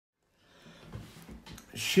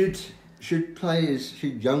should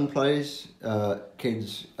young players,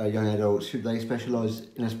 kids, young adults, should they specialise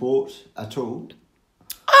in a sport at all?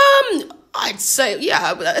 I'd say,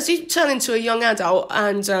 yeah, as you turn into a young adult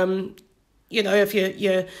and, if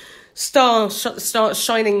your star starts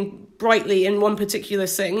shining brightly in one particular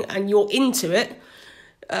thing and you're into it,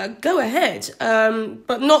 go ahead.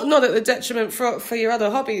 But not at the detriment for your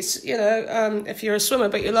other hobbies. If you're a swimmer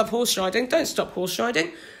but you love horse riding, don't stop horse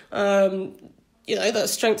riding. That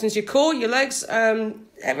strengthens your core, your legs,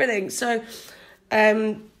 everything. So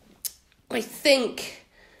I think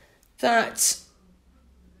that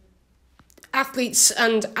athletes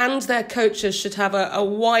and their coaches should have a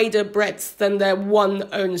wider breadth than their one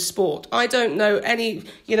own sport. I don't know any,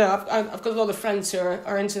 I've got a lot of friends who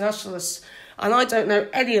are internationalists, and I don't know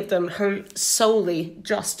any of them who solely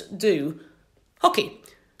just do hockey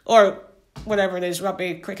or whatever it is,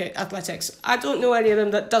 rugby, cricket, athletics. I don't know any of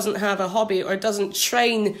them that doesn't have a hobby or doesn't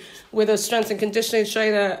train with a strength and conditioning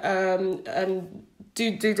trainer and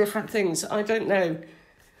do different things. I don't know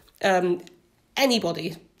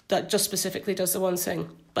anybody that just specifically does the one thing.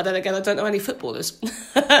 But then again, I don't know any footballers.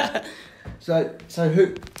 So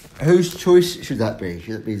whose choice should that be?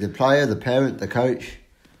 Should it be the player, the parent, the coach?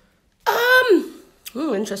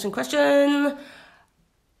 Interesting question.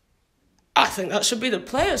 I think that should be the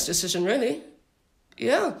player's decision, really.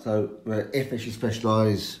 Yeah. So if they should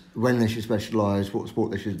specialise, when they should specialise, what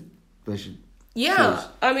sport they should Yeah, choose.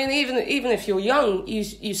 I mean, even if you're young,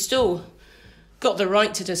 you still got the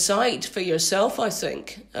right to decide for yourself, I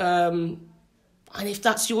think. And if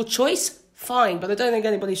that's your choice, fine. But I don't think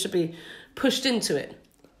anybody should be pushed into it.